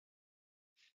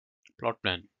Plot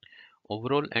plan.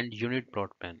 Overall and unit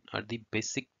plot plan are the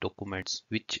basic documents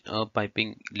which a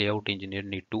piping layout engineer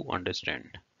need to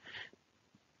understand.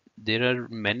 There are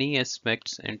many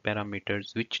aspects and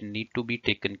parameters which need to be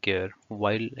taken care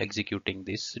while executing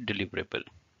this deliverable.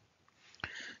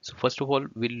 So first of all,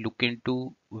 we'll look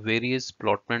into various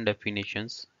plot plan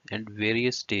definitions and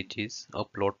various stages a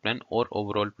plot plan or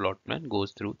overall plot plan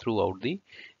goes throughout the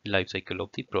life cycle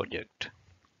of the project.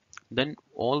 Then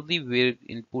all the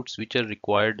inputs which are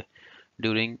required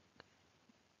during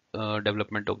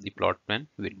development of the plot plan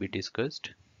will be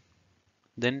discussed.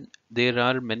 Then there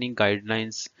are many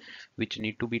guidelines which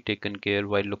need to be taken care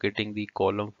while locating the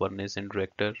column, furnace and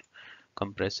reactor,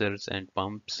 compressors and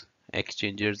pumps,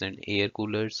 exchangers and air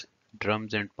coolers,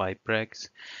 drums and pipe racks.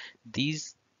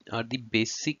 These are the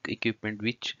basic equipment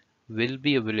which will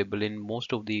be available in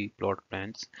most of the plot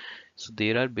plans. So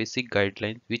there are basic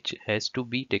guidelines which has to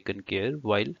be taken care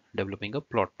while developing a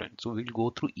plot plan. So we'll go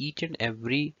through each and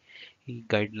every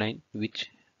guideline which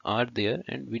are there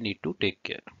and we need to take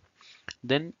care.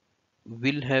 Then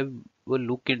we'll have a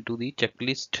look into the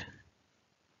checklist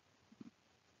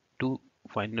to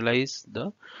finalize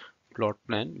the plot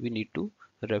plan. We need to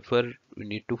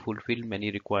fulfill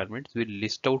many requirements. We'll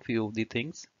list out few of the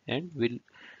things and we'll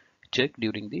check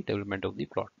during the development of the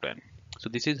plot plan. So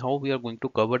this is how we are going to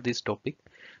cover this topic.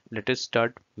 Let us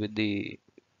start with the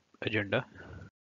agenda.